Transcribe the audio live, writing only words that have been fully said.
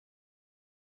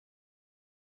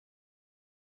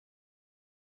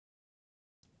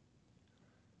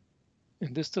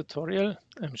In this tutorial,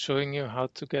 I'm showing you how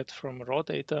to get from raw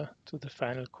data to the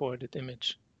final coadded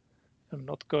image. I'm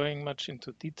not going much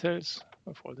into details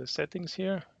of all the settings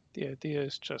here. The idea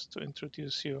is just to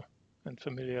introduce you and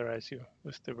familiarize you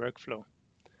with the workflow.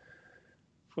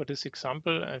 For this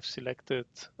example, I've selected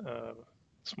a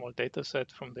small data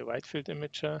set from the wide field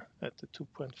imager at the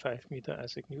 2.5 meter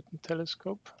Isaac Newton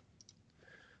telescope.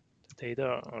 The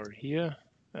data are here,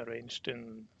 arranged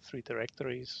in 3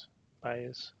 directories: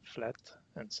 bias, flat,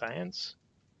 and science.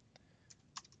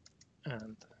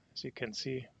 And as you can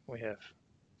see, we have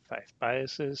 5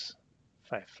 biases,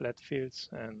 5 flat fields,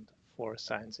 and 4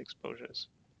 science exposures.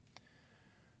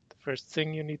 The first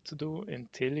thing you need to do in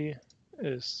THELI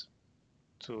is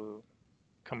to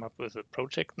come up with a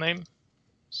project name,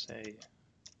 say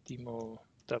demo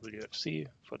WFC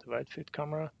for the wide field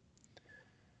camera.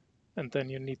 And then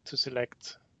you need to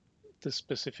select the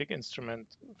specific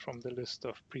instrument from the list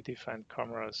of predefined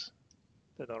cameras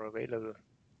that are available.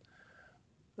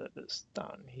 That is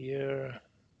down here.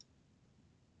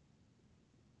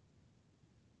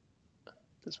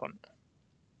 This one.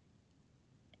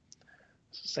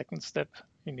 So second step,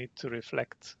 you need to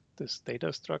reflect this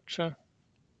data structure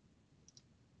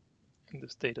in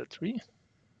this data tree.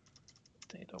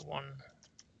 Data 1,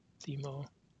 demo,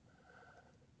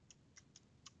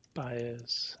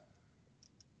 bias,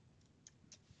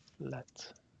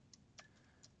 flat,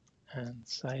 and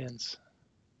science.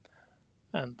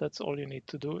 And that's all you need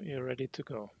to do. You're ready to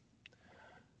go.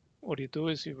 What you do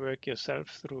is you work yourself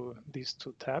through these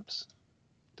 2 tabs.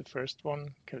 The first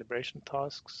one, calibration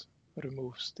tasks,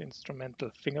 removes the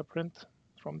instrumental fingerprint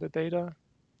from the data.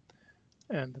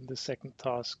 And in the second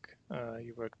task,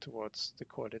 you work towards the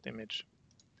coadded image.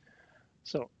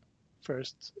 So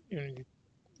first, you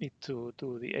need to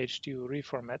do the HDU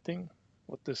reformatting.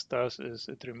 What this does is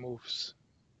it removes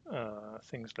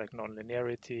things like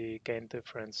nonlinearity, gain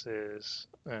differences,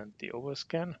 and the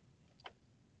overscan.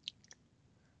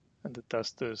 And it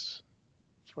does this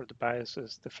for the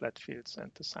biases, the flat fields, and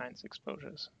the science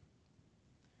exposures.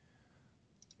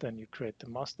 Then you create the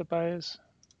master bias,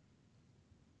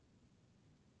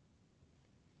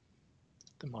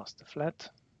 the master flat.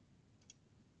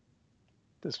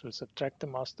 This will subtract the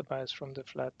master bias from the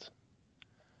flat.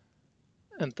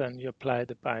 And then you apply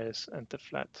the bias and the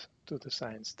flat to the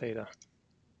science data.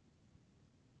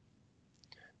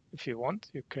 If you want,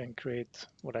 you can create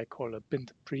what I call a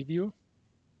binned preview.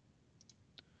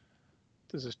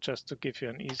 This is just to give you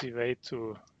an easy way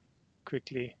to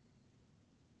quickly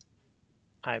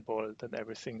eyeball that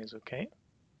everything is okay.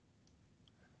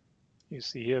 You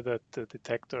see here that the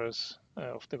detectors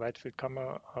of the wide field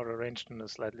camera are arranged in a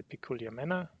slightly peculiar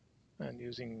manner, and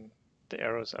using the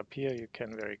arrows up here, you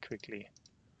can very quickly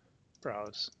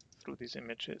browse through these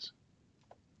images.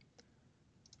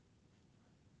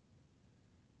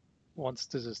 Once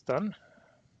this is done,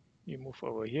 you move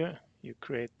over here, you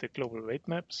create the global weight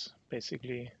maps.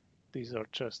 Basically, these are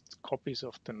just copies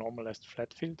of the normalized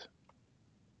flat field.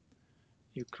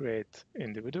 You create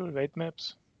individual weight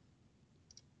maps.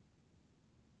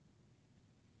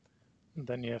 And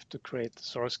then you have to create the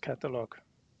source catalog.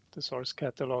 The source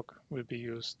catalog will be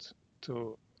used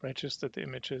to register the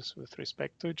images with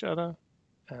respect to each other,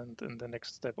 and in the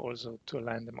next step also to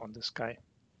align them on the sky.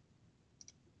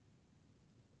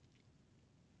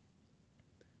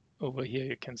 Over here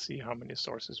you can see how many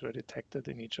sources were detected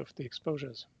in each of the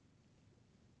exposures.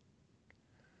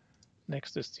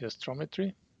 Next is the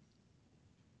astrometry.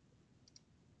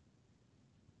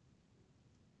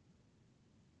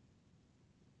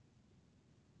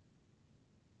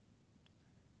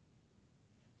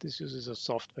 This uses a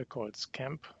software called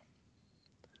SCAMP,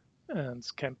 and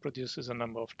SCAMP produces a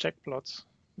number of check plots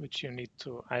which you need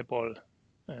to eyeball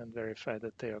and verify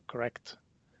that they are correct.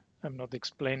 I'm not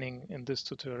explaining in this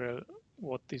tutorial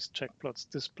what these check plots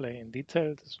display in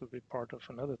detail. This will be part of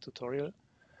another tutorial.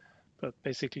 But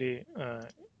basically,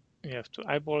 you have to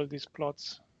eyeball these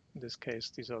plots. In this case,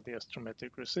 these are the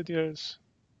astrometric residuals.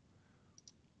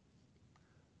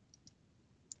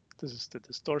 This is the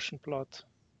distortion plot.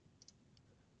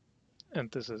 And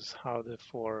this is how the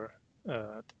 4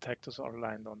 detectors are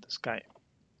aligned on the sky.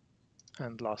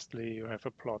 And lastly, you have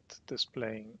a plot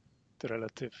displaying the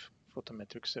relative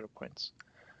photometric 0 points.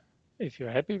 If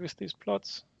you're happy with these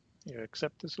plots, you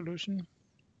accept the solution.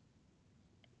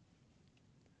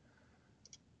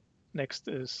 Next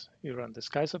is you run the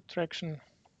sky subtraction.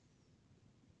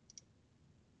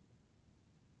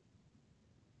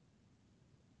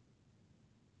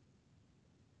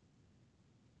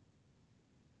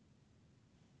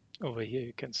 Over here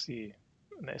you can see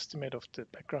an estimate of the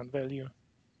background value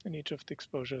in each of the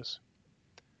exposures.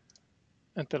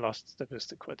 And the last step is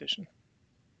the coaddition.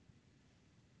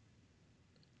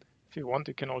 If you want,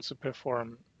 you can also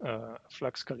perform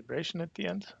flux calibration at the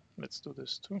end. Let's do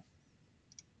this too.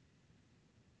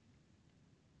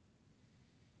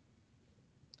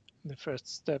 In the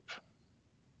first step,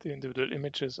 the individual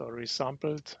images are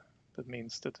resampled. That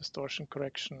means the distortion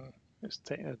correction is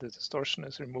the distortion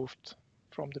is removed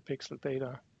from the pixel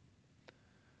data.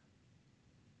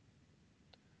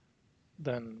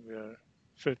 Then we're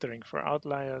filtering for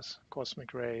outliers,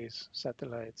 cosmic rays,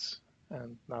 satellites,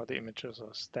 and now the images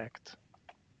are stacked.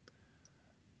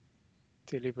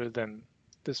 THELI will then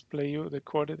display you the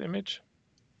coadded image.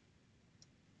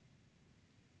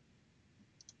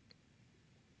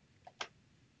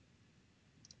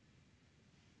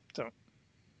 So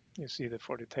you see the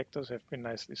 4 detectors have been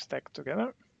nicely stacked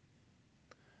together.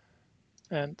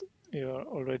 And you're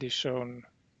already shown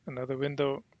another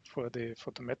window for the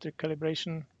photometric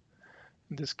calibration.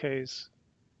 In this case,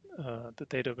 the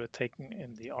data were taken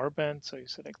in the R band. So you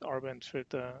select R band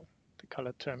filter, the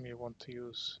color term you want to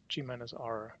use,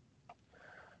 G-R.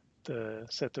 The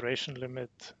saturation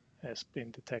limit has been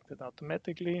detected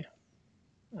automatically.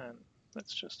 And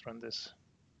let's just run this.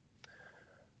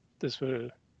 This will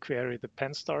query the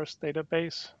PenStars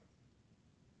database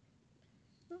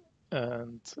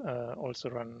and also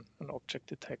run an object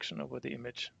detection over the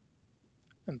image,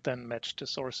 and then match the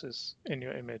sources in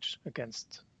your image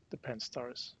against the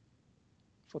PenStars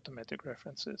photometric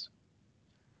references.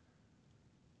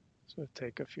 So it'll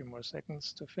take a few more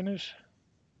seconds to finish.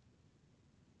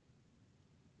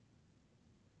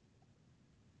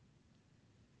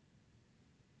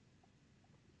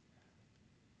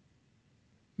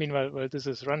 Meanwhile, while this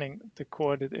is running, the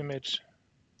coadded image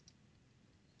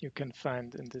you can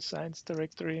find in the science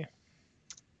directory.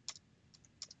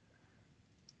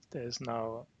 There's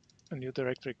now a new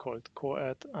directory called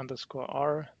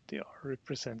coadd_R. The R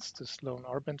represents the Sloan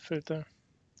R-band filter.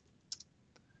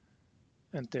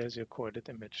 And there's your coadded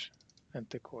image and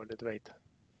the coadded weight.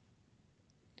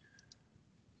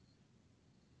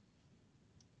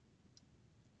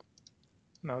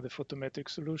 Now the photometric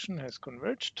solution has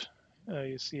converged.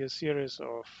 You see a series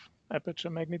of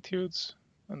aperture magnitudes,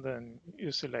 and then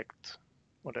you select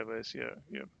whatever is your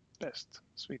best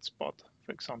sweet spot.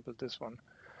 For example, this one.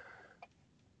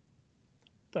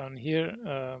 Down here,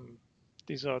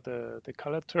 these are the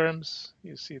color terms.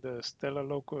 You see the stellar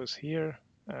logo is here,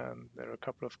 and there are a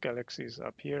couple of galaxies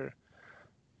up here.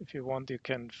 If you want, you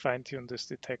can fine-tune this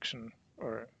detection,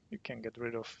 or you can get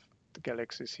rid of the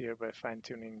galaxies here by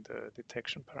fine-tuning the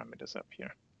detection parameters up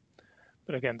here.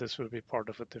 But again, this will be part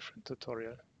of a different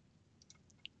tutorial.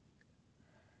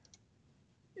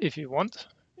 If you want,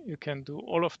 you can do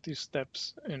all of these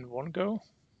steps in one go.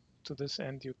 To this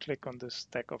end, you click on this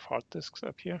stack of hard disks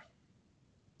up here.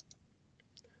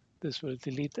 This will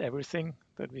delete everything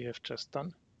that we have just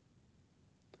done.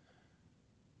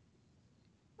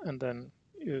 And then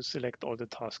you select all the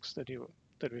tasks that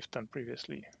we've done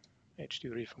previously.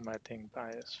 HD reformatting,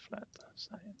 bias, flat,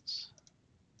 science,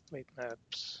 weight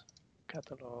maps,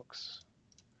 catalogs,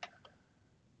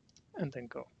 and then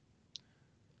go.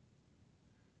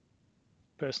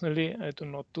 Personally, I do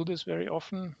not do this very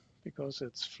often because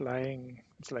it's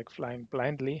like flying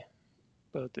blindly.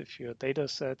 But if your data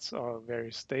sets are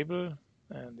very stable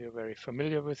and you're very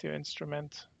familiar with your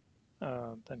instrument,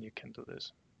 then you can do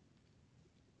this.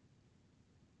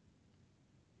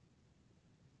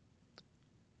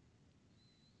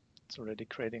 It's already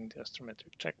creating the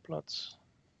astrometric check plots.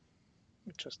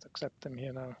 We just accept them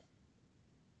here now.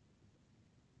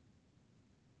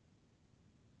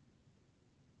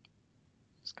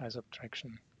 Sky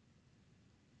subtraction.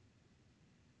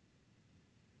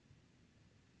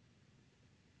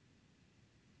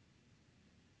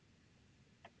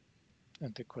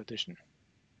 And the coaddition.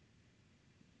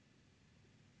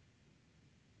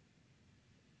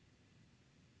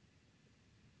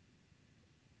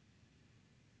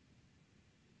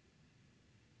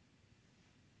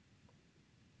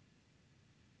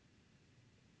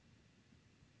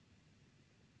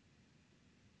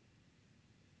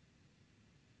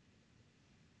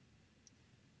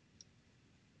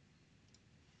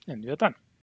 And you're done.